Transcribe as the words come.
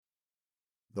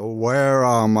The Where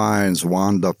Our Minds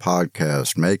Wander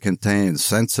podcast may contain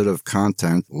sensitive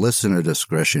content. Listener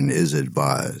discretion is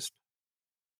advised.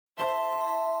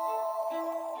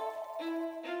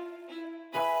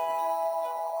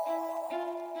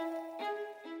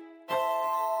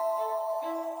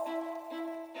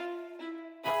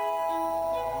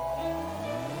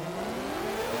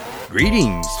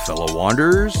 Greetings, fellow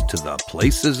wanderers, to the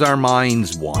places our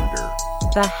minds wander.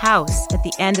 The house at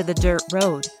the end of the dirt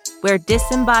road, where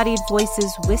disembodied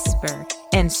voices whisper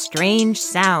and strange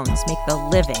sounds make the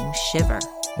living shiver.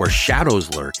 Where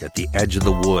shadows lurk at the edge of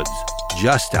the woods,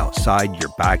 just outside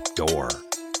your back door.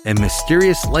 And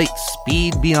mysterious lights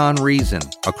speed beyond reason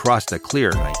across the clear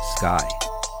night sky.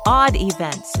 Odd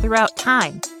events throughout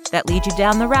time that lead you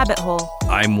down the rabbit hole.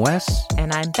 I'm Wes.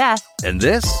 And I'm Beth. And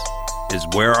this is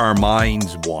Where Our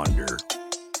Minds Wander.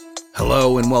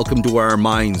 Hello and welcome to Where Our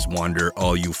Minds Wander,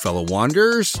 all you fellow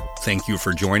wanderers. Thank you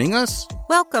for joining us.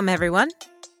 Welcome, everyone.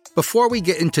 Before we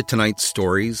get into tonight's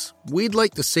stories, we'd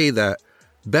like to say that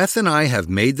Beth and I have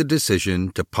made the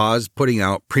decision to pause putting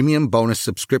out premium bonus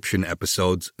subscription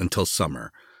episodes until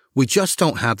summer. We just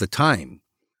don't have the time.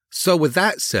 So with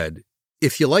that said,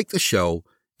 if you like the show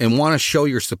and want to show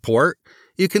your support,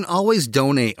 you can always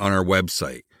donate on our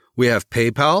website. We have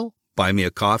PayPal, Buy Me a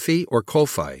Coffee, or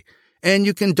Ko-Fi, and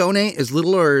you can donate as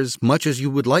little or as much as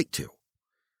you would like to.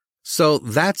 So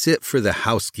that's it for the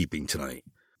housekeeping tonight.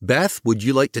 Beth, would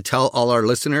you like to tell all our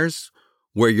listeners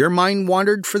where your mind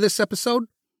wandered for this episode?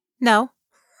 No.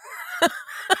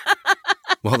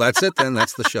 Well, that's it then.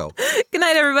 That's the show. Good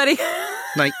night, everybody.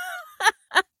 Night.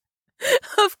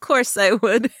 Of course I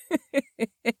would.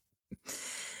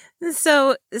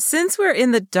 So, since we're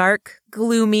in the dark,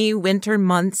 gloomy winter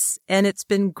months and it's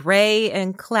been gray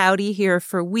and cloudy here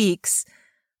for weeks,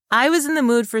 I was in the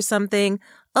mood for something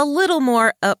a little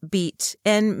more upbeat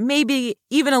and maybe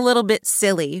even a little bit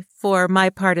silly for my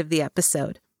part of the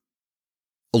episode.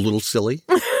 A little silly?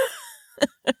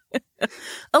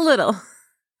 A little.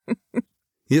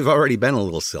 You've already been a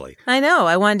little silly. I know.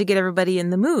 I wanted to get everybody in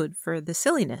the mood for the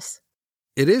silliness.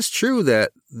 It is true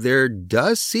that there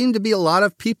does seem to be a lot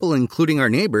of people, including our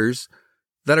neighbors,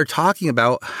 that are talking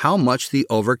about how much the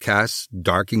overcast,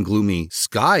 dark and gloomy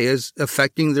sky is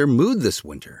affecting their mood this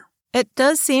winter. It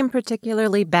does seem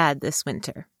particularly bad this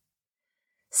winter.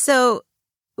 So,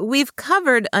 we've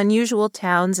covered unusual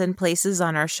towns and places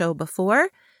on our show before,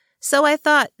 so I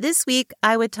thought this week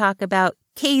I would talk about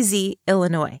Casey,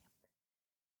 Illinois.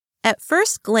 At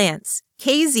first glance,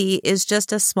 Casey is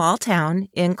just a small town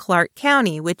in Clark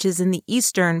County, which is in the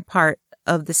eastern part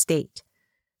of the state.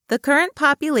 The current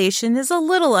population is a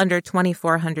little under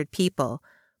 2,400 people,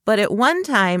 but at one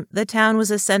time, the town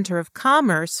was a center of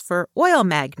commerce for oil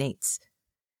magnates.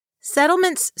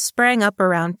 Settlements sprang up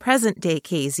around present-day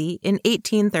Casey in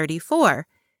 1834,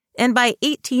 and by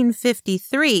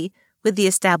 1853, with the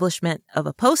establishment of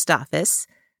a post office,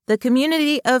 the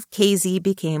community of Casey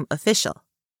became official.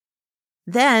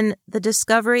 Then, the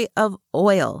discovery of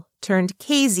oil turned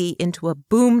Casey into a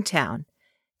boom town,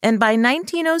 and by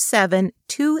 1907,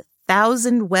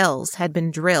 2,000 wells had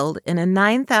been drilled in a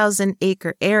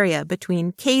 9,000-acre area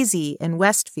between Casey and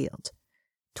Westfield.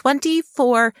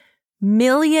 24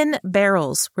 million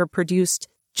barrels were produced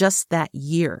just that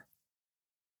year.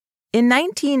 In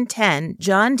 1910,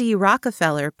 John D.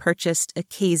 Rockefeller purchased a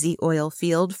Casey oil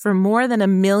field for more than $1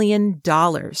 million,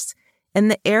 and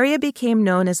the area became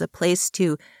known as a place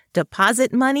to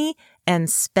deposit money and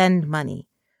spend money,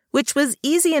 which was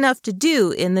easy enough to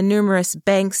do in the numerous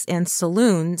banks and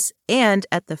saloons and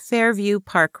at the Fairview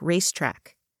Park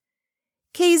racetrack.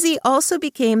 Casey also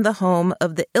became the home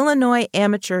of the Illinois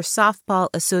Amateur Softball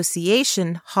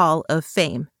Association Hall of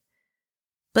Fame.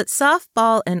 But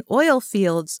softball and oil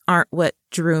fields aren't what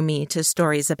drew me to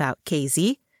stories about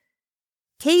Casey.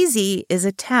 Casey is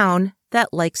a town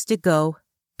that likes to go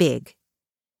big.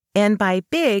 And by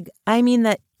big, I mean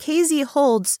that Casey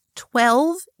holds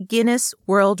 12 Guinness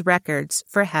World Records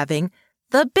for having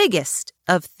the biggest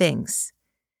of things.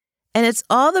 And it's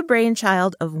all the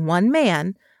brainchild of one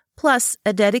man, plus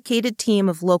a dedicated team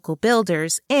of local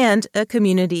builders and a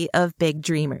community of big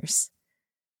dreamers.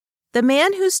 The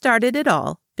man who started it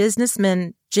all,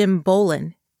 businessman Jim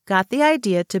Bolin, got the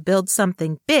idea to build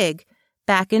something big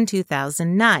back in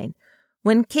 2009,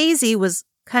 when Casey was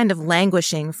kind of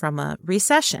languishing from a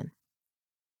recession.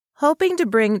 Hoping to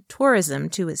bring tourism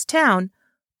to his town,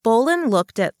 Bolin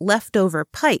looked at leftover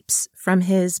pipes from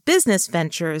his business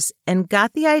ventures and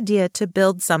got the idea to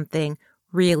build something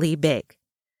really big.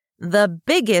 The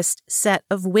biggest set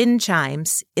of wind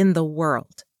chimes in the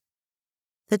world.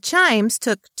 The chimes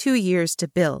took 2 years to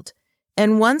build,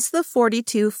 And once the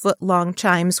 42-foot-long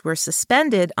chimes were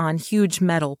suspended on huge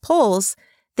metal poles,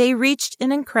 they reached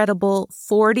an incredible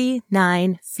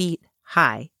 49 feet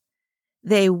high.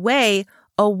 They weigh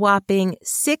a whopping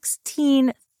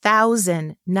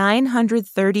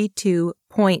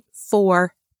 16,932.4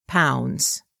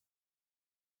 pounds.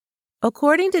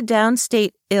 According to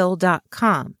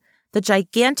DownstateIll.com, the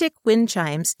gigantic wind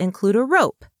chimes include a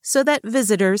rope so that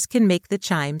visitors can make the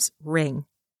chimes ring.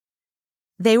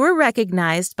 They were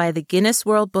recognized by the Guinness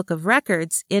World Book of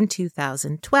Records in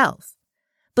 2012.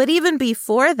 But even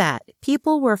before that,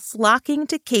 people were flocking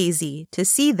to Casey to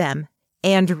see them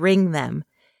and ring them.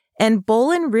 And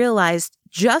Bolin realized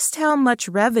just how much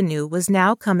revenue was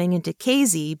now coming into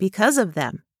Casey because of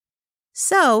them.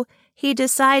 So he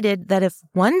decided that if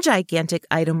one gigantic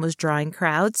item was drawing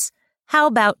crowds, how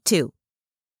about two?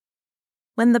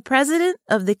 When the president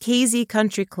of the Casey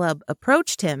Country Club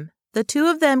approached him, the two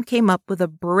of them came up with a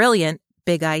brilliant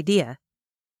big idea.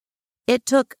 It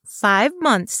took 5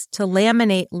 months to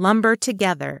laminate lumber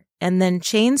together and then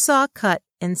chainsaw cut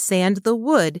and sand the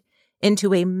wood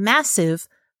into a massive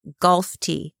golf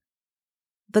tee.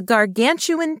 The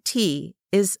gargantuan tee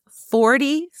is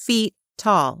 40 feet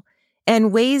tall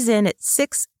and weighs in at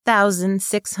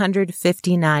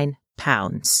 6,659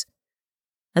 pounds.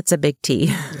 That's a big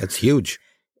tee. That's huge.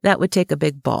 That would take a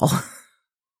big ball.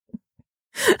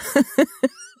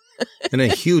 And a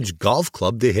huge golf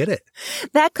club to hit it.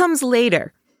 That comes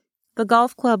later. The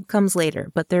golf club comes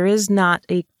later, but there is not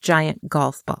a giant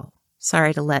golf ball.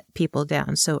 Sorry to let people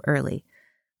down so early.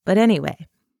 But anyway,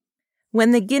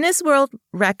 when the Guinness World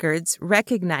Records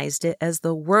recognized it as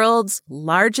the world's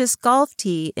largest golf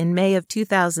tee in May of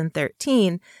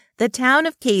 2013, the town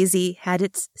of Casey had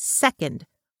its second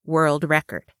world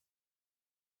record.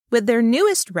 With their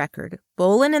newest record,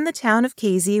 Bolin and the town of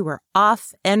Casey were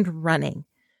off and running,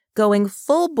 going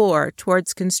full bore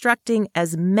towards constructing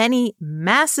as many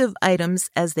massive items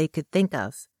as they could think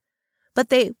of. But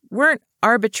they weren't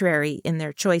arbitrary in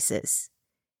their choices.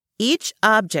 Each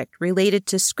object related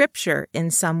to scripture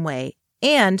in some way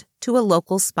and to a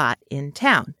local spot in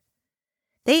town.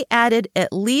 They added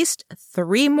at least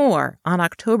 3 more on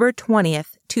October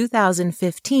 20th,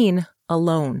 2015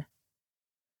 alone.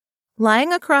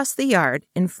 Lying across the yard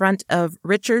in front of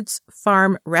Richard's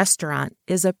Farm Restaurant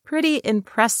is a pretty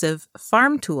impressive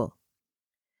farm tool.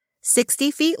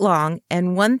 60 feet long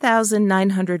and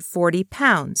 1,940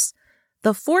 pounds,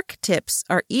 the fork tips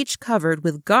are each covered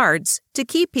with guards to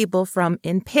keep people from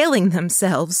impaling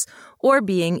themselves or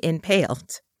being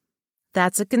impaled.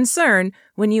 That's a concern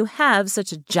when you have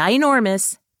such a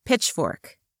ginormous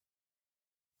pitchfork.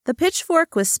 The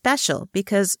pitchfork was special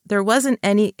because there wasn't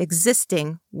any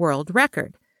existing world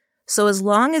record. So as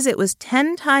long as it was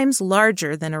 10 times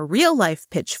larger than a real-life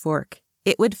pitchfork,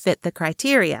 it would fit the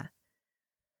criteria.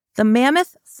 The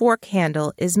mammoth fork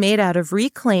handle is made out of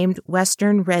reclaimed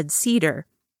western red cedar,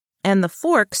 and the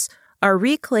forks are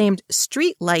reclaimed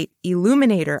streetlight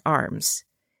illuminator arms.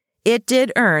 It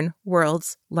did earn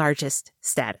world's largest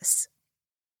status.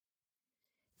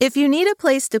 If you need a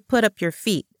place to put up your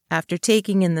feet after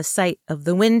taking in the sight of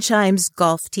the wind chimes,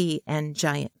 golf tee, and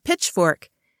giant pitchfork,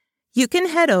 you can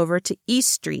head over to East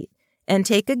Street and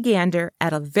take a gander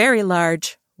at a very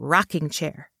large rocking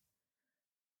chair.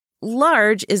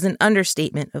 Large is an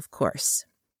understatement, of course.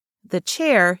 The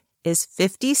chair is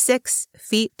 56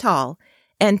 feet tall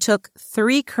and took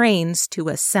 3 cranes to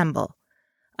assemble.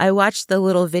 I watched the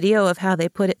little video of how they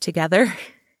put it together,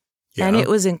 and it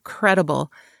was incredible.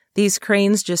 These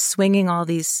cranes just swinging all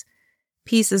these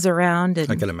pieces around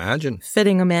and I can imagine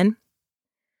fitting them in.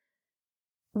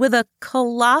 With a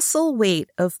colossal weight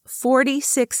of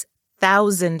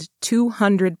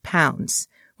 46,200 pounds,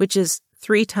 which is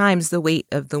 3 times the weight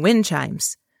of the wind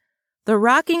chimes, the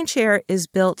rocking chair is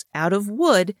built out of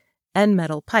wood and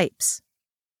metal pipes.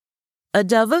 A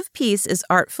dove of peace is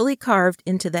artfully carved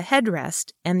into the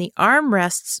headrest, and the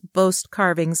armrests boast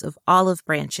carvings of olive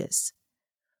branches.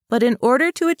 But in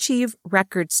order to achieve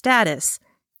record status,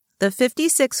 the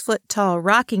 56-foot-tall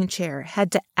rocking chair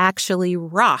had to actually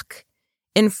rock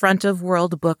in front of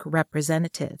World Book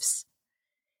representatives.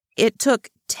 It took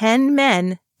 10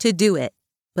 men to do it,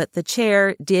 but the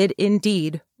chair did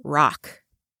indeed rock.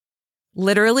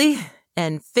 Literally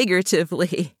and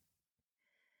figuratively.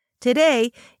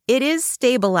 Today, it is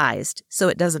stabilized so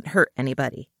it doesn't hurt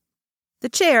anybody. The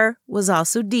chair was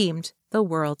also deemed the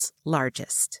world's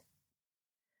largest.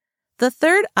 The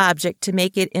third object to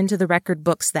make it into the record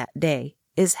books that day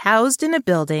is housed in a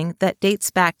building that dates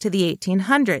back to the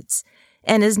 1800s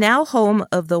and is now home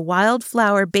of the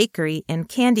Wildflower Bakery and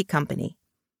Candy Company.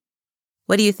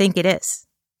 What do you think it is?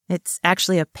 It's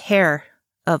actually a pair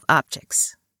of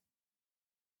objects?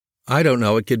 I don't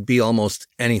know. It could be almost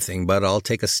anything, but I'll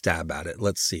take a stab at it.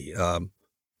 Let's see.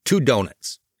 2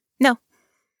 donuts. No.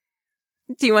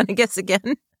 Do you want to guess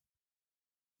again?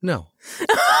 No.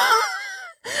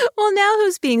 Well, now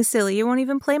who's being silly? You won't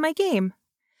even play my game.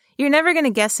 You're never going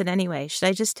to guess it anyway. Should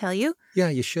I just tell you? Yeah,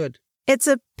 you should. It's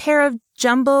a pair of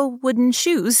jumbo wooden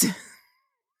shoes.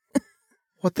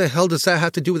 What the hell does that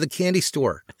have to do with a candy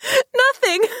store?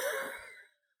 Nothing.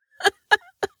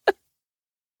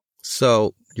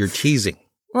 So, you're teasing.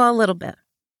 Well, a little bit.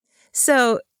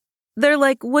 So, they're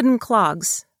like wooden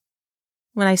clogs.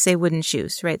 When I say wooden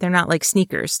shoes, right? They're not like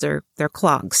sneakers. They're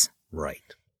clogs. Right.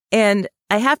 And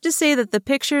I have to say that the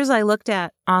pictures I looked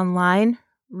at online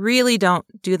really don't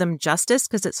do them justice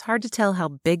because it's hard to tell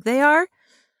how big they are.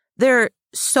 They're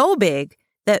so big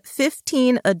that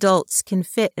 15 adults can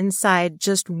fit inside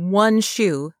just one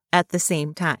shoe at the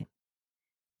same time.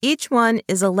 Each one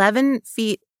is 11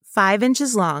 feet 5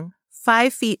 inches long,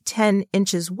 5 feet 10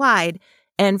 inches wide,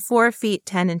 and 4 feet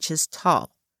 10 inches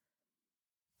tall.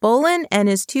 Bolin and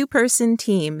his 2-person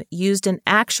team used an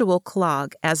actual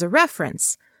clog as a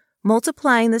reference,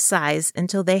 multiplying the size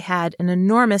until they had an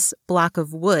enormous block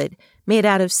of wood made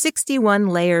out of 61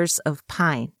 layers of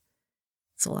pine.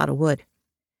 It's a lot of wood.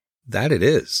 That it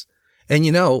is. And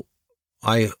you know,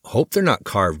 I hope they're not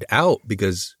carved out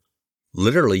because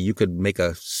literally you could make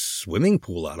a swimming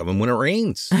pool out of them when it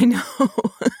rains. I know.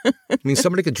 I mean,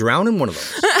 somebody could drown in one of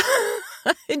those.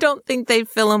 I don't think they'd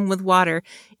fill them with water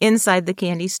inside the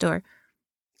candy store.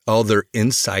 Oh, they're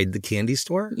inside the candy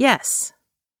store? Yes.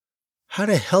 How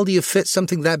the hell do you fit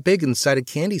something that big inside a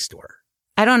candy store?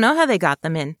 I don't know how they got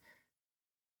them in.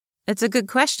 It's a good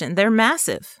question. They're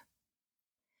massive.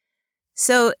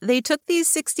 So they took these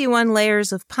 61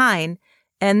 layers of pine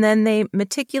and then they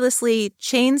meticulously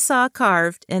chainsaw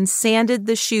carved and sanded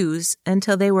the shoes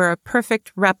until they were a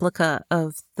perfect replica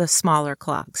of the smaller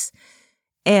clogs.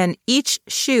 And each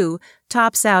shoe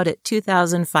tops out at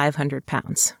 2,500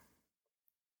 pounds.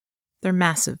 They're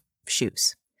massive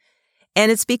shoes.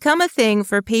 And it's become a thing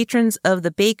for patrons of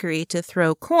the bakery to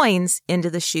throw coins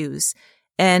into the shoes.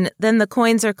 And then the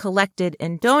coins are collected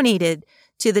and donated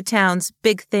to the town's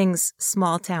Big Things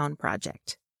Small Town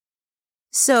project.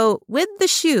 So with the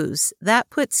shoes,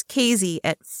 that puts Casey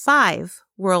at 5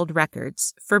 world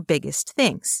records for biggest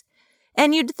things.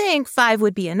 And you'd think 5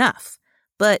 would be enough.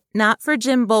 But not for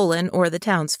Jim Bolin or the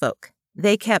townsfolk.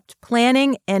 They kept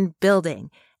planning and building,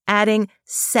 adding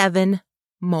 7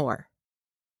 more.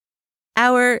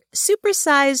 Our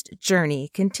supersized journey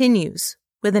continues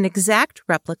with an exact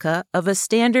replica of a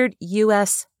standard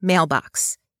U.S.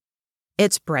 mailbox.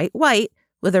 It's bright white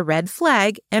with a red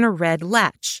flag and a red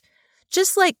latch,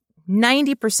 just like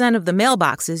 90% of the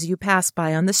mailboxes you pass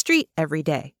by on the street every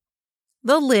day.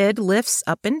 The lid lifts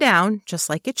up and down, just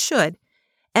like it should,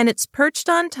 and it's perched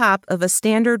on top of a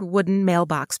standard wooden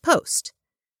mailbox post.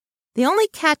 The only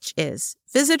catch is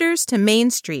visitors to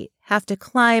Main Street have to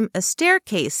climb a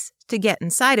staircase to get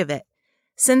inside of it,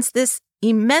 since this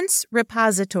immense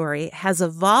repository has a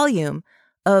volume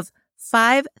of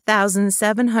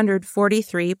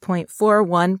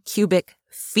 5,743.41 cubic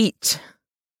feet.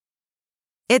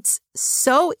 It's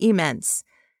so immense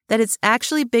that it's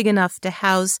actually big enough to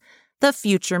house the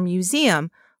future museum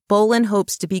Bolin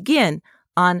hopes to begin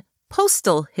on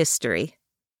postal history.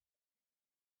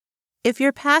 If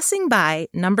you're passing by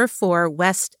number 4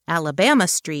 West Alabama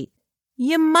Street,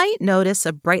 you might notice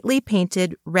a brightly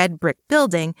painted red brick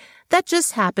building that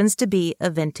just happens to be a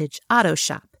vintage auto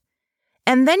shop.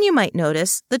 And then you might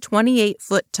notice the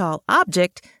 28-foot-tall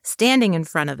object standing in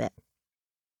front of it.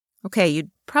 Okay,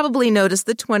 you'd probably notice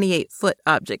the 28-foot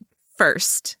object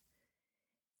first.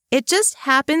 It just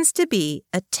happens to be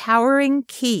a towering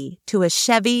key to a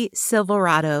Chevy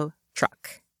Silverado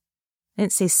truck. I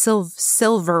didn't say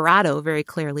Silverado very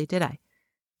clearly, did I?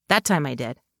 That time I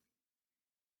did.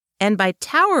 And by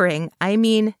towering, I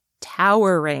mean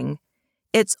towering.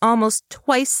 It's almost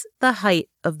twice the height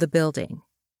of the building.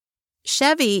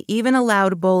 Chevy even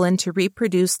allowed Bolin to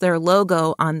reproduce their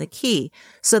logo on the key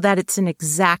so that it's an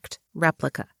exact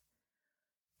replica.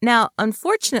 Now,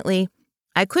 unfortunately,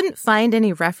 I couldn't find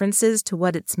any references to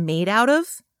what it's made out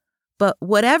of, but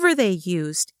whatever they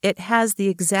used, it has the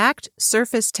exact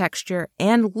surface texture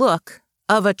and look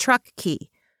of a truck key,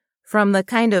 from the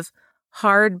kind of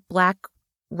hard black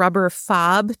rubber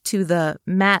fob to the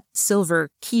matte silver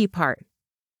key part.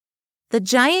 The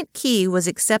giant key was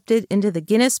accepted into the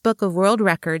Guinness Book of World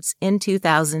Records in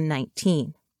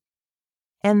 2019.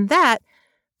 And that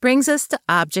brings us to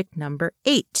object number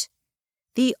 8,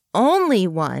 the only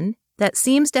one that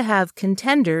seems to have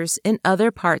contenders in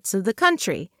other parts of the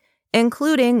country,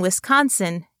 including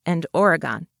Wisconsin and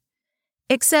Oregon.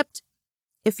 Except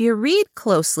if you read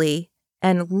closely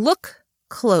and look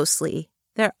closely,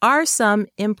 there are some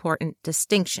important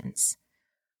distinctions.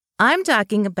 I'm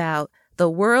talking about the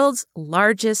world's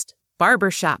largest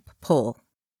barbershop pole.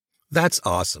 That's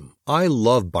awesome. I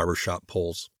love barbershop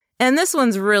poles. And this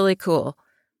one's really cool.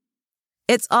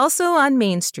 It's also on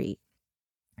Main Street.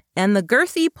 And the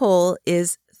girthy pole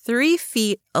is 3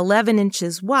 feet 11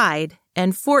 inches wide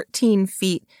and 14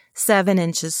 feet 7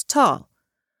 inches tall.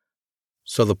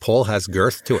 So the pole has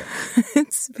girth to it.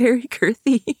 It's very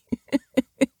girthy.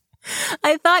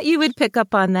 I thought you would pick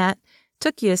up on that.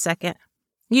 Took you a second.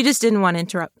 You just didn't want to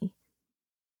interrupt me.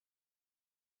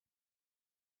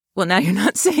 Well, now you're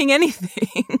not saying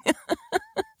anything.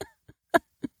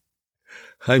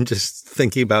 I'm just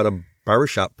thinking about a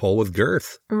barbershop pole with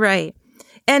girth. Right.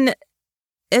 And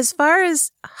as far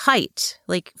as height,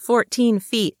 like 14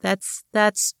 feet, that's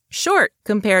short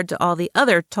compared to all the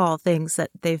other tall things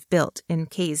that they've built in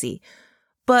Casey.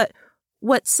 But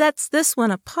what sets this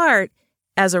one apart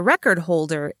as a record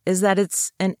holder is that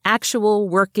it's an actual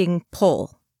working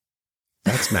pole.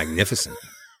 That's magnificent.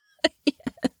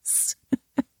 Yes.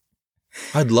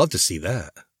 I'd love to see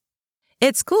that.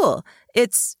 It's cool.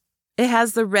 It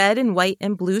has the red and white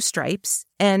and blue stripes,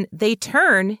 and they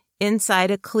turn inside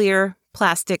a clear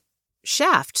plastic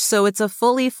shaft, so it's a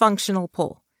fully functional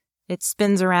pole. It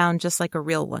spins around just like a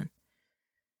real one.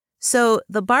 So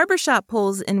the barbershop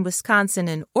poles in Wisconsin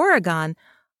and Oregon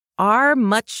are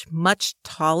much, much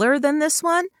taller than this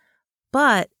one,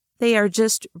 but they are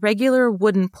just regular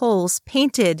wooden poles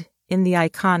painted in the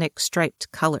iconic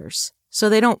striped colors, so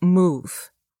they don't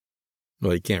move.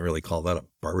 Well, you can't really call that a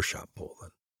barbershop pole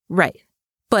then. Right.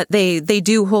 But they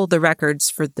do hold the records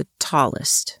for the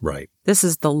tallest. Right. This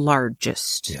is the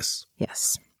largest. Yes.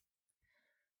 Yes.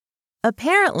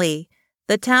 Apparently,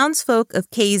 the townsfolk of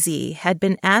Casey had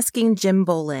been asking Jim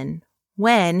Bolin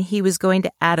when he was going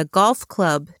to add a golf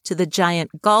club to the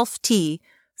giant golf tee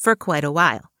for quite a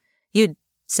while. You'd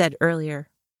said earlier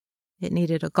it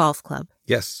needed a golf club.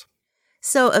 Yes.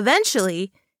 So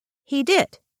eventually, he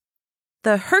did.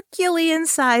 The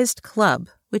Herculean-sized club,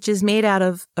 which is made out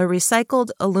of a recycled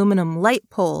aluminum light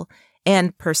pole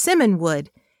and persimmon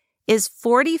wood, is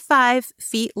 45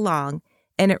 feet long,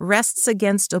 and it rests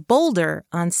against a boulder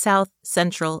on South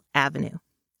Central Avenue.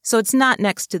 So it's not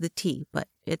next to the tee, but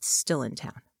it's still in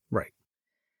town. Right.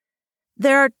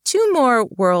 There are 2 more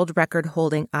world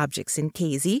record-holding objects in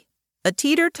Casey, a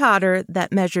teeter-totter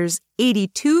that measures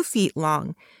 82 feet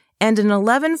long and an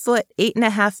 11-foot,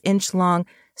 8.5-inch long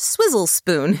swizzle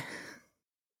spoon.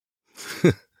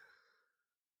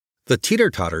 The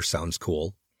teeter-totter sounds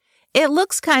cool. It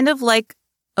looks kind of like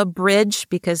a bridge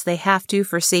because they have to,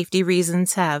 for safety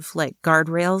reasons, have like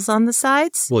guardrails on the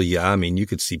sides. Well, yeah, I mean, you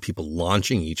could see people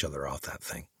launching each other off that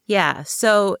thing. Yeah,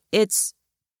 so it's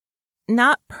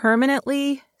not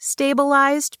permanently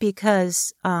stabilized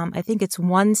because I think it's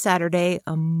one Saturday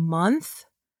a month,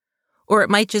 or it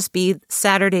might just be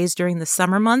Saturdays during the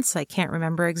summer months. I can't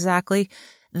remember exactly.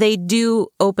 They do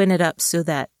open it up so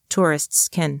that tourists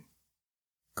can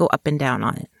go up and down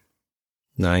on it.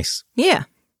 Nice. Yeah.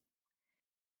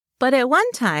 But at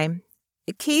one time,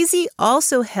 Casey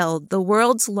also held the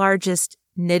world's largest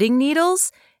knitting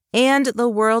needles and the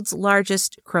world's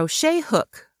largest crochet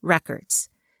hook records.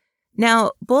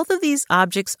 Now, both of these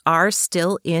objects are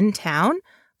still in town,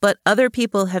 but other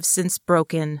people have since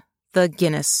broken the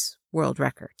Guinness World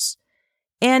Records.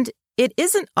 And it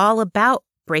isn't all about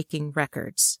breaking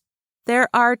records. There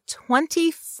are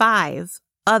 25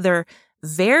 other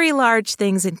very large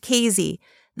things in Casey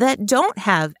that don't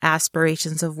have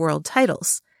aspirations of world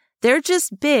titles. They're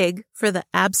just big for the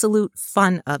absolute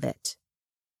fun of it.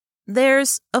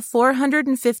 There's a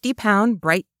 450-pound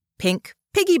bright pink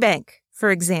piggy bank, for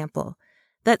example,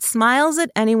 that smiles at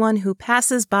anyone who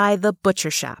passes by the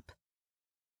butcher shop.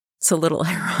 It's a little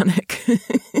ironic.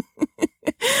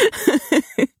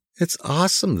 It's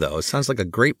awesome, though. It sounds like a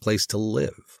great place to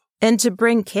live. And to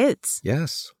bring kids.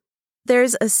 Yes.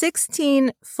 There's a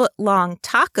 16-foot-long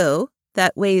taco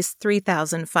that weighs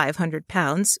 3,500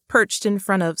 pounds, perched in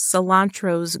front of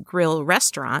Cilantro's Grill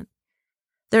restaurant.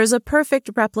 There's a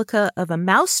perfect replica of a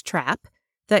mouse trap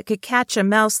that could catch a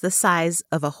mouse the size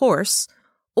of a horse,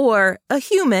 or a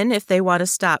human if they want to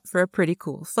stop for a pretty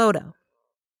cool photo.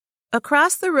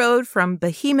 Across the road from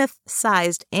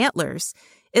behemoth-sized antlers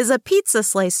is a pizza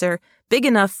slicer big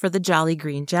enough for the Jolly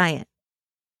Green Giant.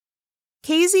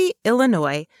 Casey,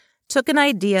 Illinois, took an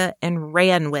idea and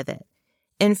ran with it,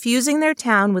 infusing their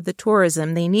town with the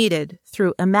tourism they needed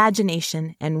through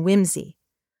imagination and whimsy.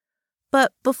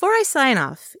 But before I sign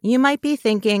off, you might be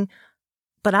thinking,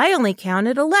 But I only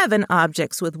counted 11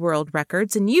 objects with world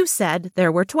records, and you said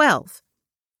there were 12.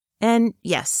 And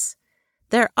yes,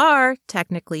 there are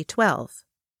technically 12,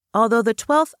 although the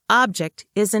 12th object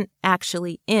isn't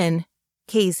actually in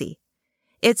Casey.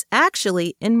 It's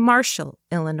actually in Marshall,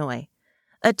 Illinois,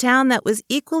 a town that was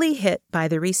equally hit by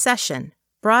the recession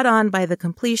brought on by the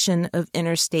completion of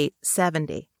Interstate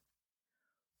 70.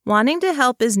 Wanting to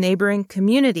help his neighboring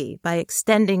community by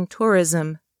extending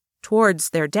tourism towards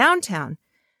their downtown,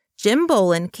 Jim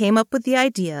Boland came up with the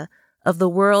idea of the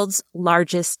world's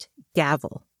largest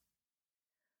gavel.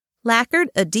 Lacquered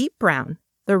a deep brown,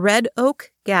 the red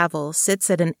oak gavel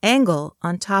sits at an angle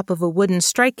on top of a wooden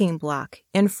striking block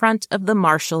in front of the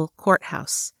Marshall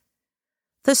Courthouse.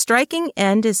 The striking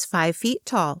end is 5 feet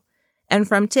tall, and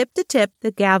from tip to tip,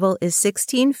 the gavel is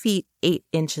 16 feet 8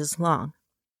 inches long.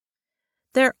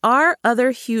 There are other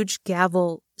huge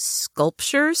gavel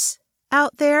sculptures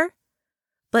out there,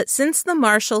 but since the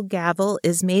Marshall gavel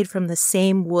is made from the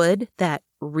same wood that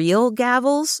real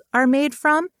gavels are made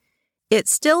from, it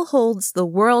still holds the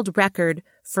world record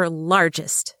for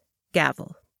largest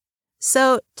gavel.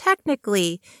 So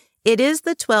technically, it is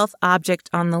the 12th object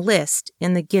on the list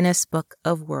in the Guinness Book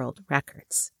of World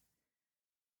Records.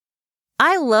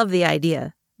 I love the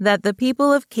idea that the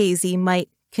people of Casey might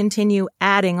continue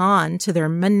adding on to their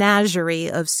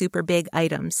menagerie of super big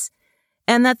items,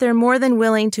 and that they're more than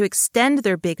willing to extend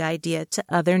their big idea to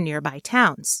other nearby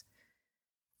towns.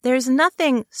 There's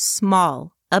nothing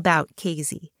small about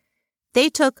Casey. They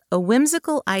took a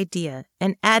whimsical idea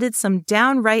and added some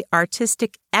downright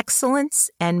artistic excellence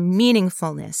and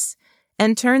meaningfulness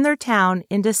and turned their town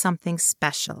into something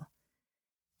special.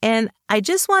 And I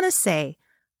just want to say,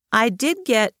 I did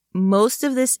get most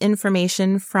of this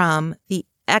information from the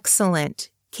excellent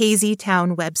Casey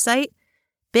Town website,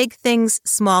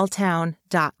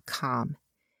 bigthingssmalltown.com.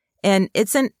 And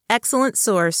it's an excellent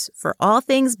source for all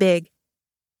things big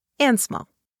and small.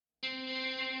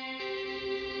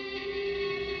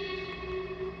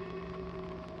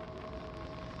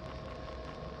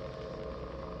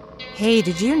 Hey,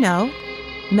 did you know?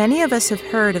 Many of us have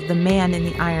heard of the man in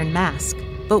the iron mask,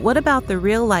 but what about the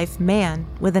real-life man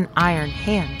with an iron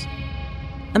hand?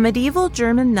 A medieval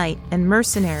German knight and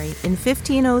mercenary in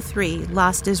 1503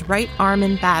 lost his right arm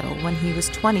in battle when he was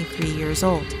 23 years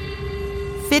old.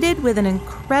 Fitted with an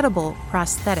incredible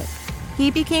prosthetic, he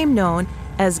became known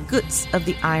as Guts of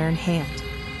the Iron Hand.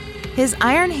 His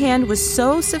iron hand was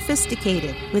so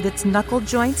sophisticated with its knuckle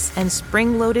joints and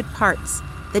spring-loaded parts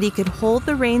that he could hold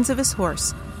the reins of his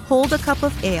horse, hold a cup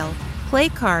of ale, play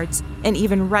cards, and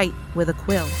even write with a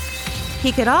quill.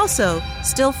 He could also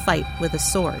still fight with a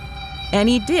sword, and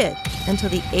he did until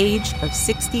the age of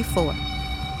 64.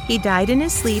 He died in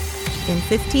his sleep in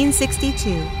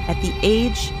 1562 at the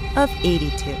age of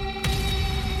 82.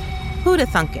 Who'da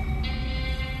thunk it?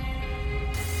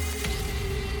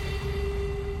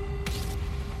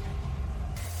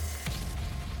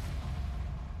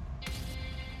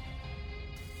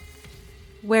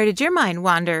 Where did your mind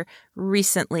wander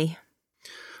recently?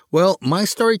 Well, my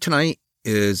story tonight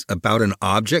is about an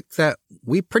object that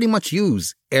we pretty much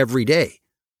use every day,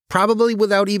 probably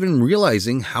without even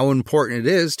realizing how important it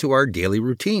is to our daily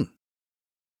routine.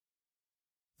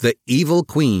 The evil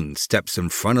queen steps in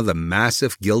front of the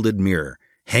massive gilded mirror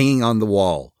hanging on the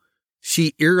wall.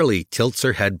 She eerily tilts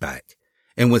her head back,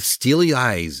 and with steely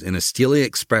eyes and a steely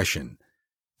expression,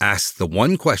 asks the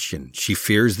one question she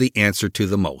fears the answer to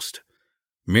the most.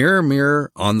 Mirror,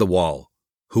 mirror on the wall,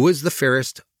 who is the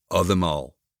fairest of them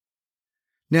all?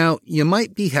 Now, you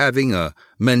might be having a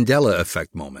Mandela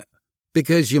effect moment,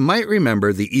 because you might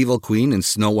remember the evil queen in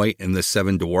Snow White and the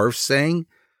Seven Dwarfs saying,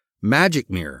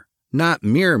 "Magic mirror, not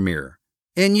mirror, mirror."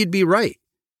 And you'd be right.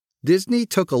 Disney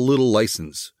took a little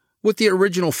license with the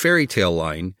original fairy tale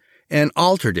line and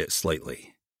altered it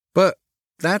slightly. But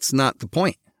that's not the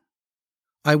point.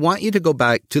 I want you to go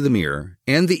back to the mirror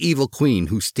and the evil queen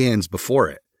who stands before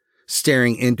it,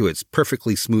 staring into its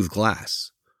perfectly smooth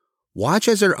glass. Watch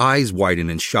as her eyes widen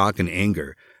in shock and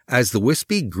anger as the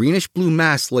wispy greenish-blue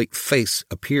mask-like face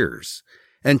appears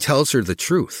and tells her the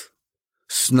truth.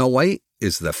 Snow White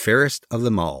is the fairest of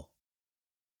them all.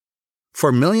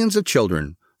 For millions of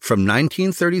children from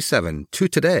 1937 to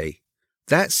today,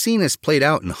 that scene is played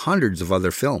out in hundreds of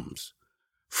other films.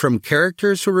 From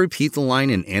characters who repeat the line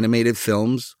in animated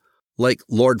films, like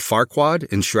Lord Farquaad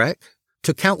in Shrek,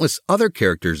 to countless other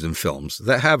characters in films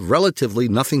that have relatively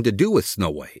nothing to do with Snow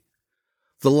White.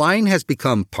 The line has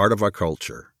become part of our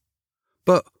culture.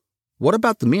 But what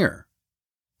about the mirror?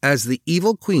 As the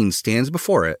evil queen stands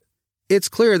before it, it's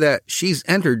clear that she's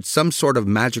entered some sort of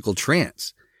magical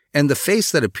trance, and the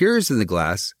face that appears in the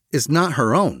glass is not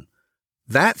her own.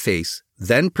 That face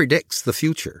then predicts the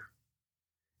future.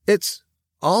 It's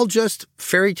all just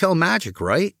fairy tale magic,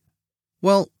 right?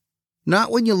 Well,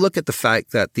 not when you look at the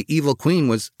fact that the evil queen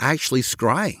was actually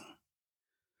scrying.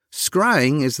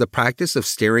 Scrying is the practice of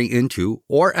staring into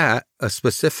or at a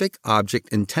specific object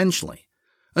intentionally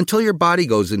until your body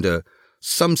goes into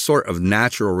some sort of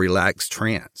natural relaxed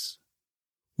trance.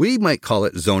 We might call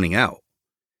it zoning out.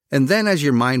 And then as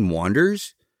your mind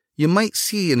wanders, you might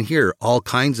see and hear all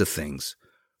kinds of things,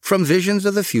 from visions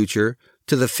of the future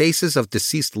to the faces of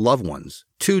deceased loved ones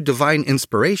to divine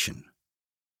inspiration.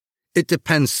 It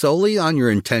depends solely on your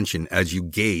intention as you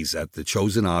gaze at the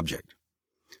chosen object.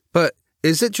 But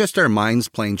is it just our minds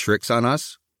playing tricks on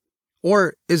us?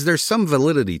 Or is there some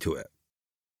validity to it?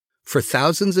 For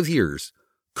thousands of years,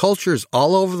 cultures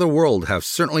all over the world have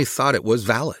certainly thought it was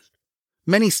valid.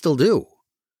 Many still do.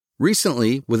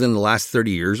 Recently, within the last 30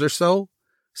 years or so,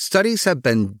 studies have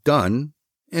been done,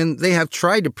 and they have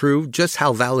tried to prove just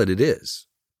how valid it is.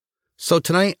 So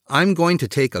tonight, I'm going to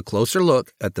take a closer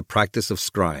look at the practice of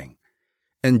scrying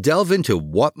and delve into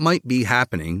what might be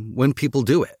happening when people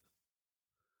do it.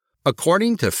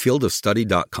 According to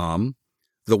fieldofstudy.com,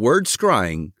 the word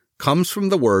scrying comes from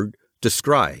the word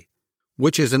descry,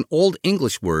 which is an Old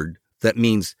English word that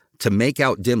means to make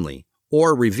out dimly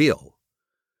or reveal.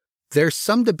 There's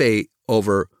some debate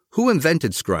over who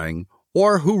invented scrying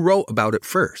or who wrote about it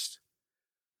first.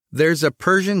 There's a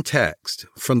Persian text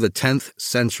from the 10th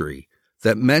century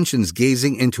that mentions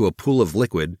gazing into a pool of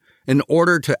liquid in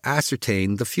order to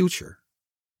ascertain the future.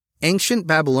 Ancient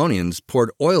Babylonians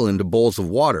poured oil into bowls of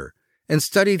water and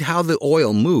studied how the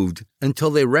oil moved until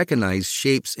they recognized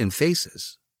shapes and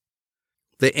faces.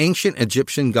 The ancient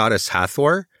Egyptian goddess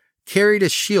Hathor carried a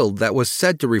shield that was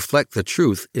said to reflect the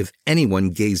truth if anyone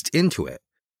gazed into it.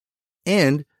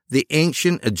 And the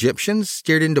ancient Egyptians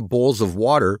stared into bowls of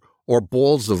water or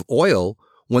bowls of oil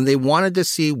when they wanted to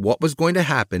see what was going to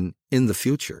happen in the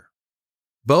future.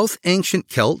 Both ancient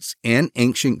Celts and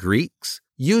ancient Greeks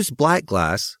used black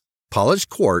glass, polished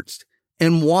quartz,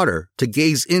 and water to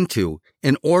gaze into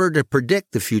in order to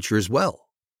predict the future as well.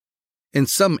 In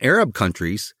some Arab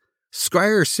countries,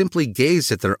 scryers simply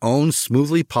gazed at their own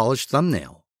smoothly polished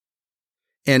thumbnail.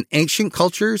 And ancient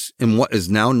cultures in what is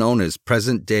now known as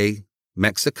present-day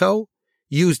Mexico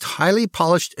used highly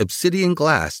polished obsidian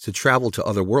glass to travel to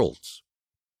other worlds.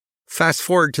 Fast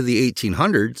forward to the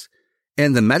 1800s,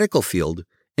 and the medical field,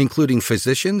 including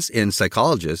physicians and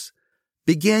psychologists,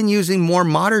 began using more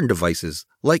modern devices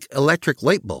like electric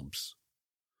light bulbs.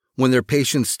 When their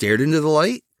patients stared into the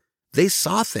light, they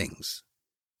saw things.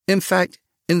 In fact,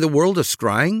 in the world of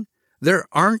scrying, there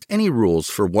aren't any rules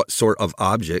for what sort of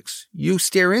objects you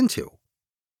stare into.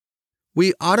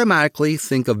 We automatically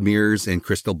think of mirrors and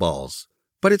crystal balls,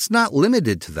 but it's not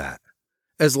limited to that.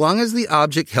 As long as the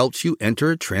object helps you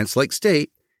enter a trance-like state,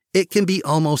 it can be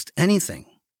almost anything.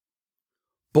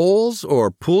 Bowls or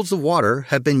pools of water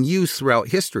have been used throughout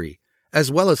history,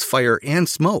 as well as fire and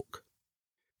smoke.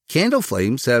 Candle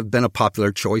flames have been a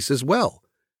popular choice as well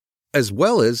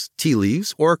as tea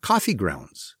leaves or coffee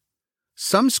grounds.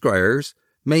 Some scryers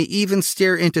may even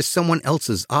stare into someone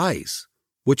else's eyes,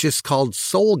 which is called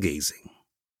soul gazing.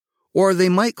 Or they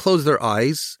might close their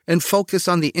eyes and focus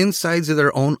on the insides of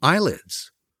their own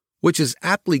eyelids, which is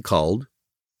aptly called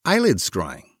eyelid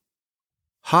scrying.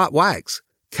 Hot wax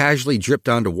casually dripped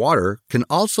onto water can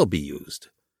also be used.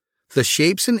 The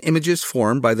shapes and images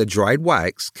formed by the dried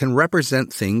wax can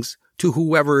represent things to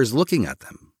whoever is looking at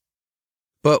them.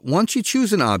 But once you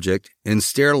choose an object and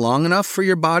stare long enough for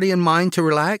your body and mind to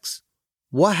relax,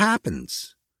 what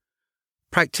happens?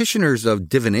 Practitioners of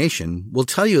divination will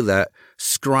tell you that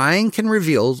scrying can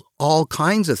reveal all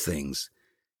kinds of things,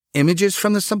 images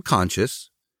from the subconscious,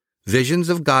 visions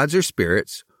of gods or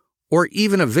spirits, or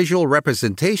even a visual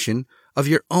representation of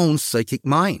your own psychic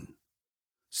mind.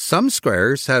 Some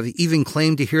scryers have even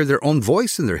claimed to hear their own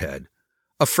voice in their head,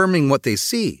 affirming what they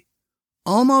see,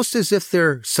 almost as if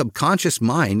their subconscious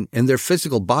mind and their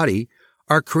physical body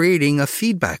are creating a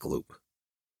feedback loop.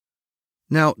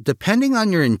 Now, depending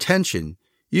on your intention,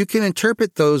 you can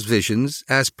interpret those visions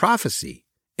as prophecy,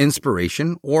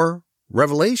 inspiration, or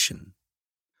revelation.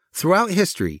 Throughout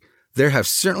history, there have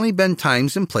certainly been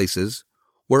times and places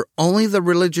where only the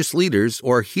religious leaders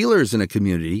or healers in a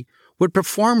community would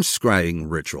perform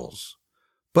scrying rituals.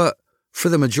 But for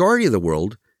the majority of the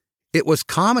world, it was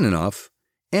common enough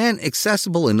and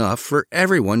accessible enough for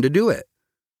everyone to do it.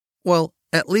 Well,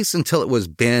 at least until it was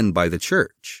banned by the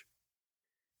church.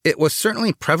 It was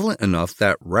certainly prevalent enough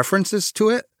that references to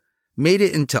it made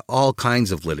it into all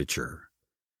kinds of literature.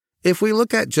 If we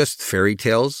look at just fairy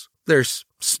tales, there's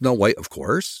Snow White, of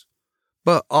course,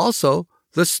 but also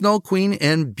The Snow Queen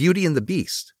and Beauty and the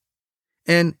Beast.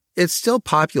 And it's still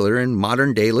popular in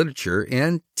modern-day literature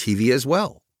and TV as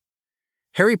well.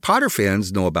 Harry Potter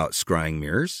fans know about scrying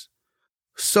mirrors.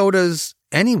 So does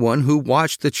anyone who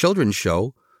watched the children's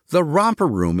show The Romper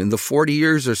Room in the 40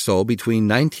 years or so between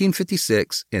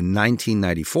 1956 and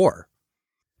 1994.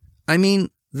 I mean,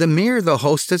 the mirror the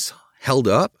hostess held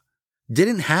up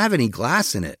didn't have any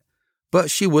glass in it,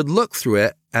 but she would look through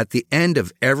it at the end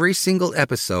of every single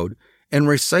episode and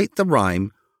recite the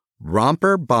rhyme,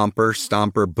 "Romper, bomper,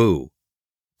 stomper, boo.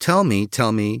 Tell me,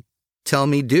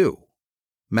 do.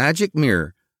 Magic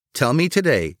mirror, tell me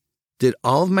today, did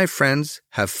all of my friends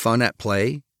have fun at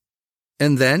play?"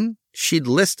 And then she'd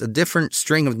list a different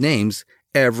string of names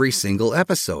every single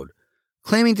episode,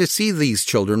 claiming to see these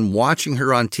children watching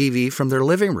her on TV from their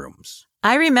living rooms.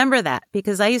 I remember that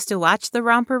because I used to watch The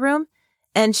Romper Room,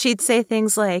 and she'd say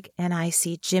things like, "And I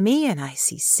see Jimmy, and I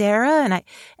see Sarah,"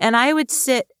 and I would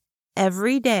sit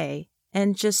every day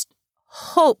and just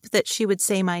hope that she would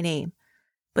say my name,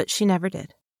 but she never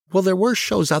did. Well, there were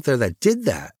shows out there that did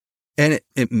that, and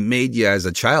it made you as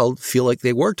a child feel like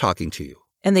they were talking to you.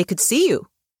 And they could see you.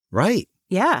 Right.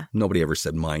 Yeah. Nobody ever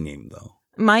said my name, though.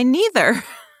 Mine neither.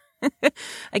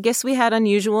 I guess we had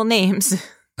unusual names.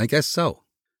 I guess so.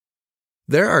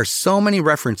 There are so many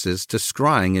references to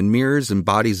scrying in mirrors and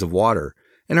bodies of water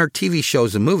in our TV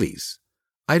shows and movies.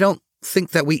 I don't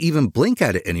think that we even blink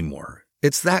at it anymore.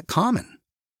 It's that common.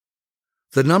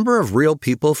 The number of real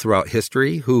people throughout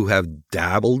history who have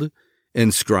dabbled in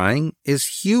scrying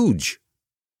is huge.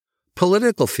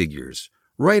 Political figures,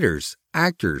 writers,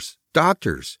 actors,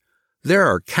 doctors. There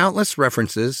are countless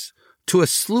references to a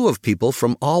slew of people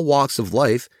from all walks of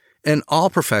life and all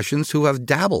professions who have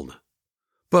dabbled.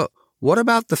 But what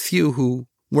about the few who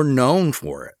were known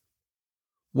for it?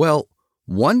 Well,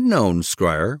 one known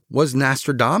scryer was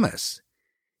Nostradamus.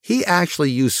 He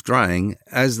actually used scrying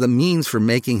as the means for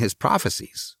making his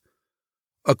prophecies.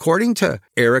 According to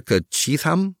Erica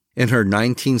Cheatham in her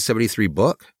 1973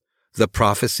 book, The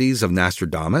Prophecies of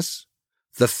Nostradamus,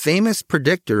 the famous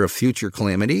predictor of future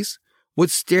calamities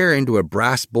would stare into a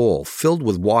brass bowl filled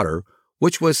with water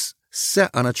which was set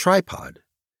on a tripod.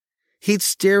 He'd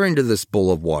stare into this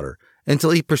bowl of water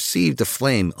until he perceived a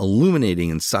flame illuminating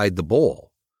inside the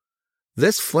bowl.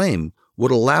 This flame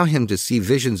would allow him to see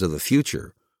visions of the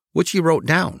future, which he wrote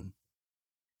down.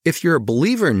 If you're a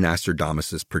believer in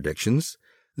Nostradamus' predictions,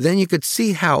 then you could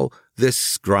see how this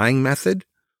scrying method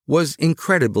was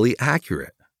incredibly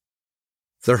accurate.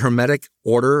 The Hermetic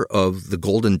Order of the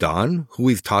Golden Dawn, who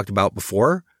we've talked about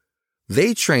before,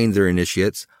 they trained their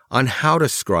initiates on how to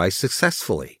scry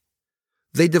successfully.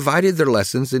 They divided their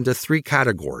lessons into 3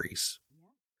 categories.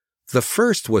 The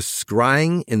first was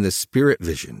scrying in the spirit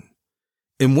vision,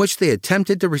 in which they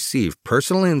attempted to receive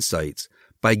personal insights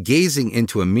by gazing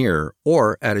into a mirror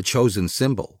or at a chosen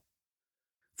symbol.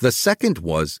 The second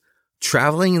was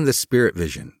traveling in the spirit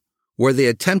vision, where they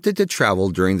attempted to travel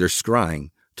during their scrying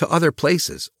to other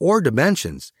places or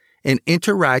dimensions and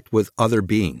interact with other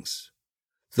beings.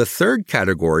 The third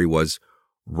category was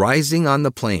rising on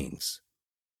the planes,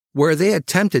 where they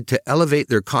attempted to elevate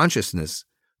their consciousness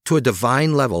to a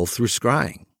divine level through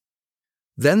scrying.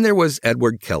 Then there was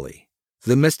Edward Kelly,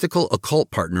 the mystical occult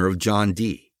partner of John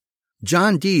Dee.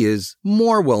 John Dee is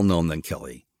more well-known than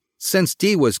Kelly, since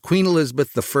Dee was Queen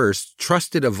Elizabeth I's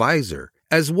trusted advisor,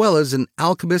 as well as an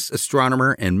alchemist,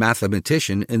 astronomer, and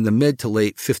mathematician in the mid to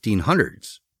late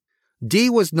 1500s. Dee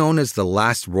was known as the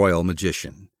last royal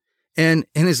magician, and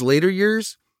in his later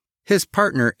years, his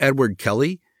partner Edward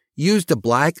Kelly used a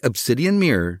black obsidian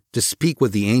mirror to speak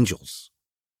with the angels.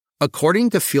 According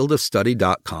to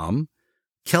fieldofstudy.com,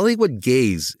 Kelly would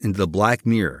gaze into the black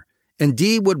mirror, and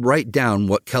Dee would write down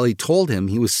what Kelly told him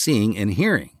he was seeing and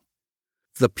hearing.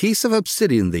 The piece of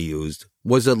obsidian they used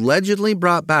was allegedly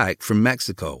brought back from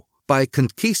Mexico by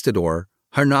conquistador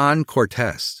Hernan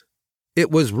Cortés.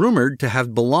 It was rumored to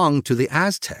have belonged to the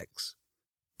Aztecs.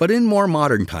 But in more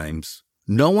modern times,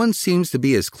 no one seems to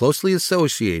be as closely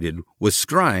associated with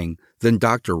scrying than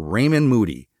Dr. Raymond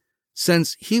Moody,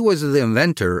 since he was the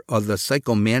inventor of the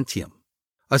psychomantium.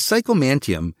 A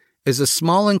psychomantium is a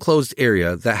small enclosed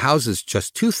area that houses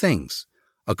just 2 things,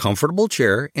 a comfortable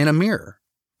chair and a mirror.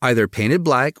 Either painted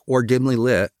black or dimly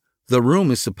lit, the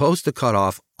room is supposed to cut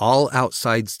off all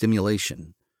outside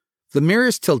stimulation. The mirror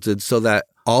is tilted so that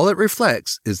all it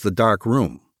reflects is the dark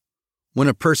room. When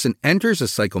a person enters a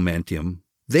psychomantium,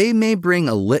 they may bring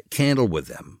a lit candle with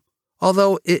them,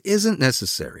 although it isn't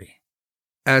necessary.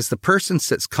 As the person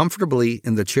sits comfortably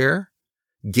in the chair,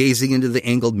 gazing into the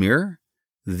angled mirror,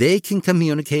 they can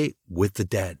communicate with the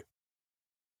dead.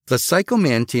 The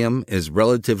psychomantium is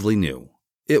relatively new.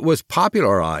 It was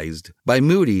popularized by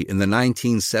Moody in the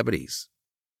 1970s.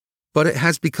 But it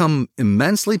has become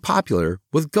immensely popular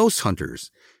with ghost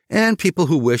hunters and people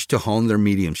who wish to hone their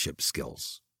mediumship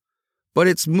skills. But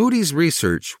it's Moody's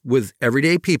research with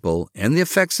everyday people and the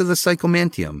effects of the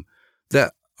psychomantium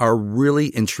that are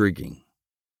really intriguing.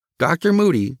 Dr.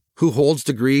 Moody, who holds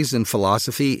degrees in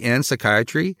philosophy and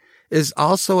psychiatry, is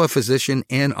also a physician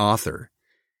and author.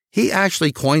 He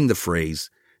actually coined the phrase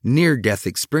near-death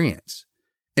experience,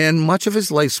 and much of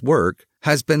his life's work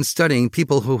has been studying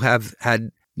people who have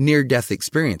had near-death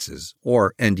experiences,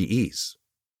 or NDEs.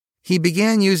 He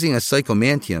began using a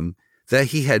psychomantium that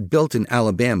he had built in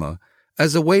Alabama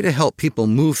as a way to help people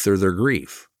move through their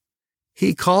grief.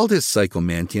 He called his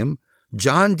psychomantium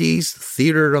John Dee's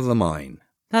Theater of the Mind.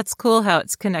 That's cool how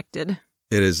it's connected.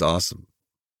 It is awesome.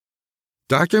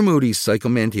 Dr. Moody's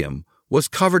psychomantium was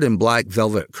covered in black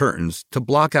velvet curtains to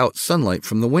block out sunlight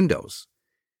from the windows.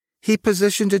 He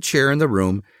positioned a chair in the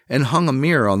room and hung a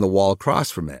mirror on the wall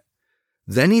across from it.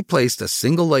 Then he placed a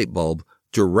single light bulb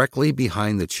directly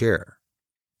behind the chair.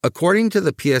 According to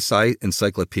the PSI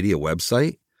Encyclopedia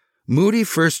website, Moody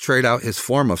first tried out his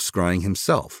form of scrying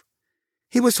himself.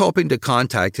 He was hoping to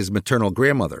contact his maternal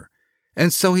grandmother,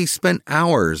 and so he spent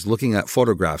hours looking at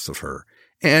photographs of her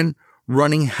and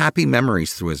running happy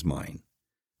memories through his mind.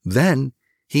 Then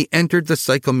he entered the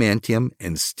psychomantium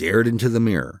and stared into the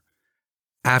mirror.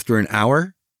 After an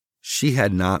hour, she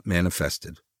had not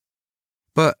manifested.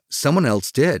 But someone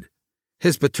else did.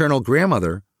 His paternal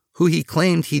grandmother, who he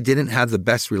claimed he didn't have the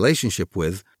best relationship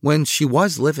with when she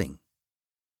was living.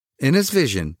 In his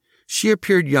vision, she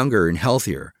appeared younger and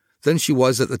healthier than she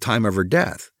was at the time of her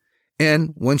death,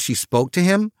 and when she spoke to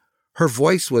him, her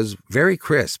voice was very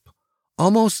crisp,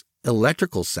 almost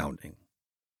electrical sounding.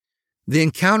 The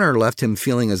encounter left him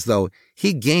feeling as though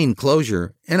he gained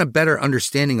closure and a better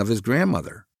understanding of his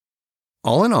grandmother.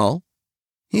 All in all,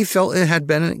 he felt it had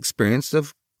been an experience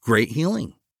of great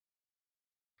healing.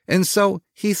 And so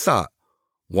he thought,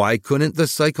 why couldn't the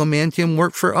psychomantium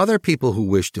work for other people who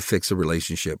wish to fix a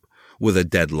relationship with a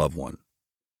dead loved one?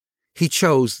 He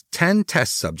chose 10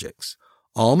 test subjects,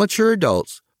 all mature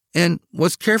adults, and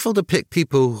was careful to pick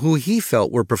people who he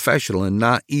felt were professional and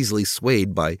not easily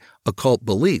swayed by occult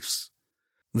beliefs.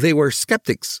 They were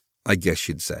skeptics, I guess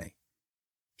you'd say.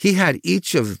 He had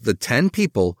each of the 10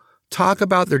 people talk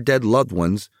about their dead loved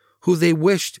ones who they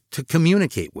wished to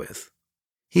communicate with.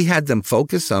 He had them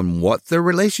focus on what their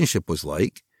relationship was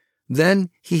like. Then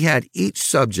he had each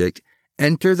subject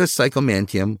enter the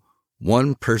psychomantium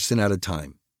one person at a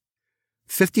time.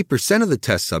 50% of the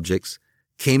test subjects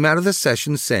came out of the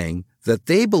session saying that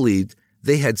they believed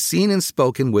they had seen and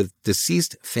spoken with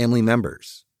deceased family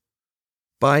members.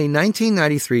 By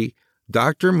 1993,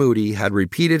 Dr. Moody had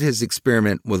repeated his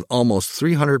experiment with almost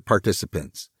 300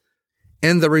 participants,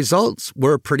 and the results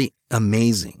were pretty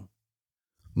amazing.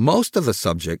 Most of the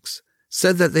subjects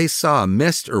said that they saw a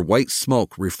mist or white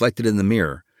smoke reflected in the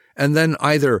mirror, and then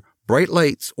either bright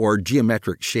lights or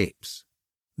geometric shapes.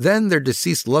 Then their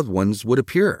deceased loved ones would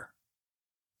appear.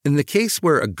 In the case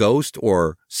where a ghost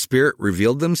or spirit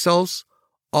revealed themselves,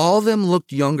 all of them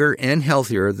looked younger and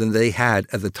healthier than they had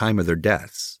at the time of their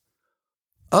deaths.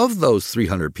 Of those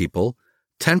 300 people,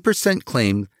 10%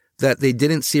 claimed that they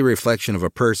didn't see a reflection of a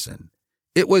person.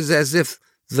 It was as if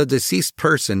the deceased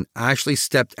person actually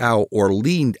stepped out or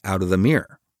leaned out of the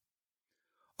mirror.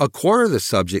 A quarter of the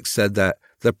subjects said that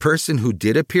the person who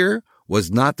did appear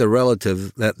was not the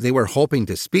relative that they were hoping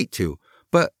to speak to,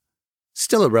 but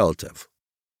still a relative.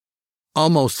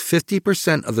 Almost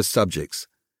 50% of the subjects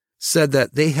said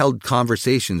that they held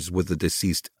conversations with the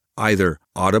deceased either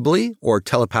audibly or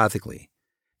telepathically,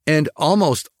 and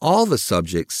almost all the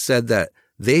subjects said that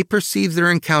they perceived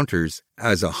their encounters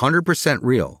as 100%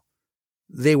 real.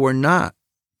 They were not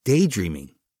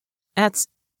daydreaming. That's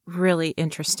really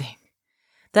interesting.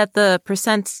 That the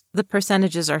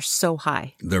percentages are so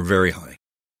high. They're very high.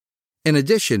 In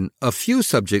addition, a few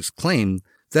subjects claimed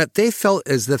that they felt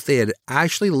as if they had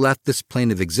actually left this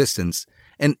plane of existence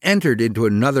and entered into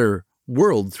another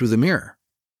world through the mirror.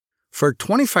 For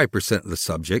 25% of the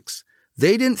subjects,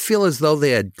 they didn't feel as though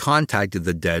they had contacted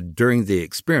the dead during the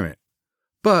experiment,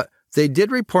 but they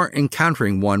did report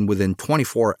encountering one within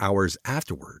 24 hours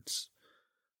afterwards.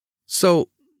 So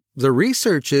the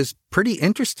research is pretty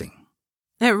interesting.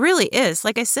 It really is.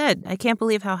 Like I said, I can't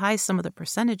believe how high some of the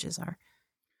percentages are.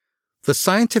 The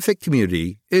scientific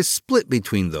community is split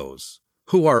between those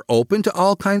who are open to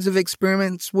all kinds of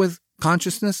experiments with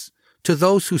consciousness to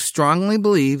those who strongly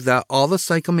believe that all the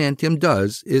psychomantium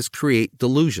does is create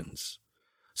delusions.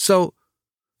 So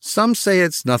some say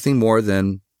it's nothing more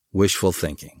than wishful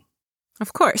thinking.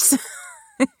 Of course.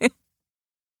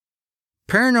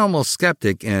 Paranormal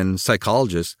skeptic and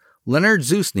psychologist Leonard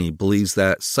Zusny believes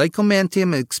that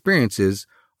psychomantium experiences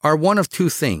are one of two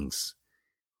things,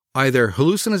 either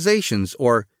hallucinations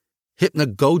or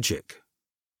hypnagogic.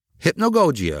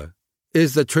 Hypnagogia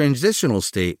is the transitional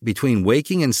state between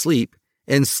waking and sleep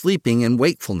and sleeping and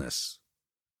wakefulness.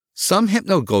 Some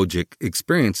hypnagogic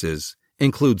experiences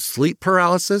include sleep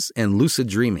paralysis and lucid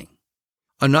dreaming.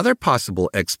 Another possible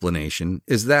explanation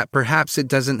is that perhaps it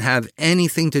doesn't have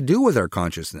anything to do with our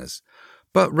consciousness,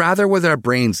 but rather with our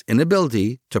brain's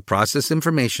inability to process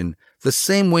information the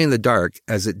same way in the dark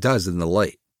as it does in the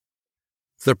light.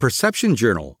 The Perception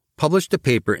Journal published a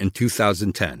paper in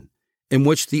 2010 in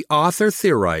which the author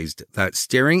theorized that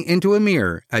staring into a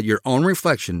mirror at your own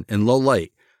reflection in low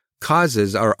light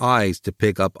causes our eyes to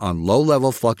pick up on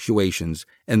low-level fluctuations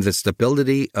and the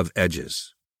stability of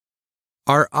edges.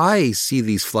 Our eyes see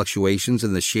these fluctuations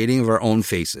in the shading of our own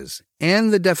faces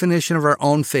and the definition of our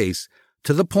own face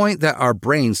to the point that our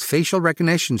brain's facial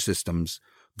recognition systems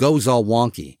goes all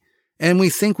wonky, and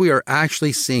we think we are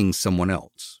actually seeing someone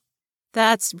else.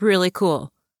 That's really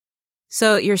cool.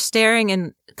 So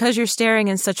because you're staring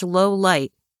in such low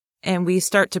light, and we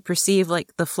start to perceive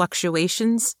like the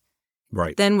fluctuations,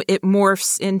 right? Then it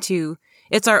morphs into,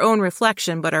 it's our own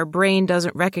reflection, but our brain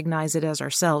doesn't recognize it as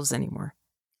ourselves anymore.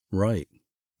 Right.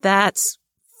 That's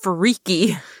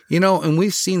freaky. And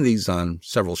we've seen these on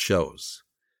several shows.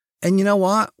 And you know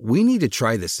what? We need to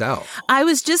try this out. I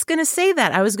was just going to say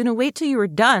that. I was going to wait till you were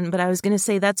done, but I was going to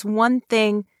say that's one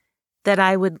thing that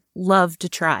I would love to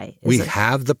try. We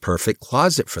have the perfect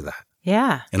closet for that.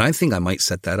 Yeah. And I think I might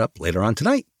set that up later on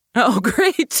tonight. Oh,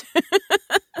 great.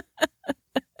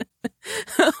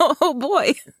 Oh,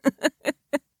 boy.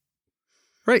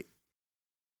 Right.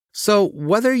 So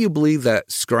whether you believe that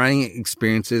scrying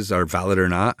experiences are valid or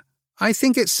not, I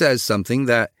think it says something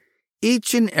that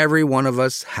each and every one of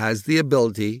us has the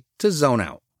ability to zone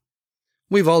out.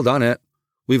 We've all done it.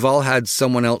 We've all had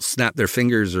someone else snap their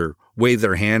fingers or wave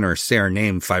their hand or say our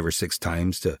name 5 or 6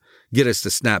 times to get us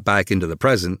to snap back into the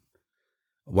present.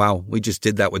 Wow, we just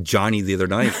did that with Johnny the other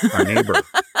night, our neighbor.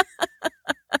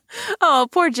 Oh,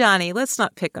 poor Johnny. Let's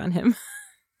not pick on him.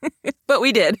 But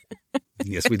we did.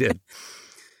 Yes, we did.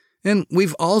 And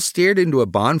we've all stared into a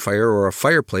bonfire or a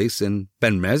fireplace and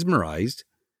been mesmerized.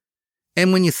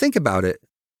 And when you think about it,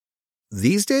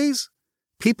 these days,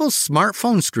 people's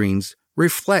smartphone screens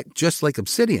reflect just like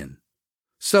obsidian.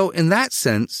 So in that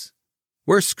sense,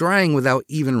 we're scrying without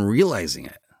even realizing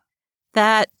it.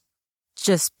 That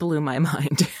just blew my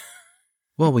mind.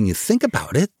 Well, when you think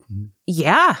about it.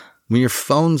 Yeah. When your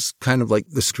phone's kind of like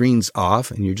the screen's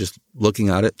off and you're just looking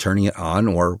at it, turning it on,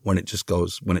 or when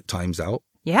it times out.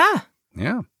 Yeah.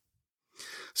 Yeah.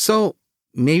 So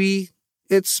maybe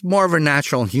it's more of a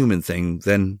natural human thing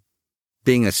than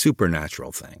being a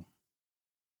supernatural thing.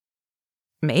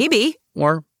 Maybe.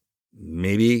 Or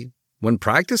maybe when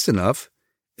practiced enough,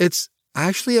 it's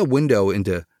actually a window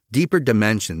into deeper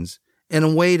dimensions and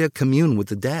a way to commune with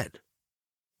the dead.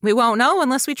 We won't know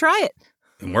unless we try it.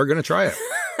 And we're going to try it.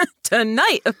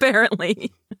 Tonight,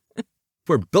 apparently.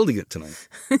 We're building it tonight.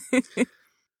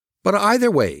 But either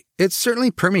way, it's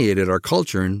certainly permeated our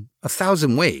culture in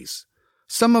 1,000 ways,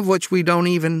 some of which we don't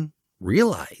even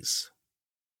realize.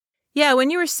 Yeah, when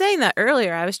you were saying that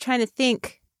earlier, I was trying to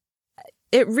think,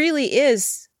 it really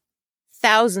is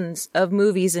thousands of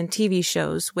movies and TV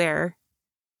shows where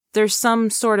there's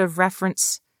some sort of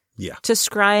reference to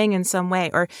scrying in some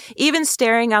way, or even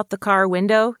staring out the car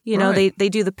window. Right. They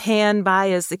do the pan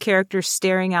by as the character's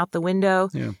staring out the window,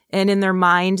 and in their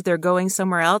mind, they're going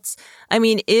somewhere else. I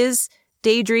mean, is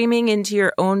daydreaming into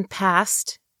your own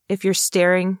past, if you're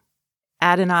staring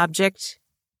at an object,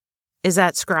 is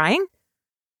that scrying?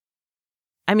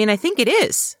 I mean, I think it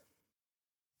is.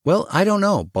 Well, I don't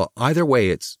know, but either way,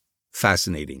 it's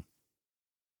fascinating.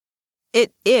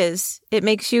 It is. It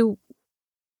makes you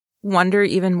wonder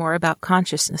even more about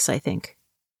consciousness, I think.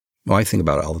 Well, I think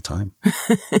about it all the time.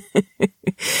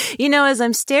 As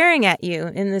I'm staring at you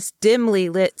in this dimly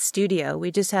lit studio,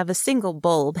 we just have a single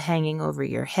bulb hanging over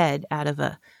your head out of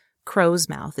a crow's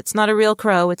mouth. It's not a real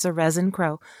crow, it's a resin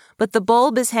crow. But the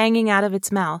bulb is hanging out of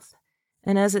its mouth.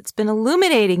 And as it's been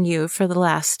illuminating you for the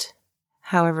last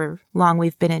however long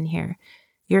we've been in here,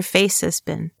 your face has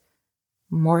been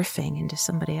morphing into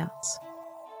somebody else.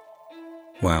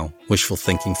 Wow, wishful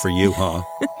thinking for you, huh?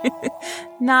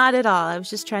 Not at all. I was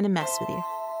just trying to mess with you.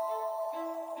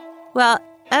 Well,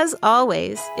 as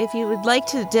always, if you would like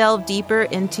to delve deeper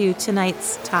into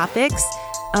tonight's topics,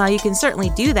 You can certainly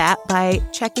do that by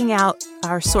checking out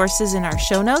our sources in our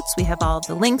show notes. We have all of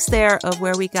the links there of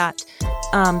where we got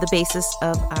the basis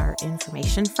of our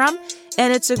information from.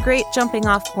 And it's a great jumping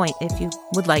off point if you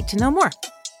would like to know more.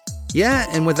 Yeah,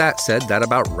 and with that said, that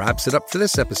about wraps it up for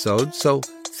this episode. So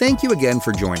thank you again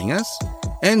for joining us.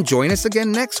 And join us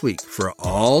again next week for an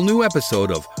all-new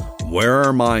episode of Where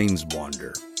Our Minds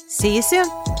Wander. See you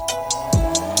soon.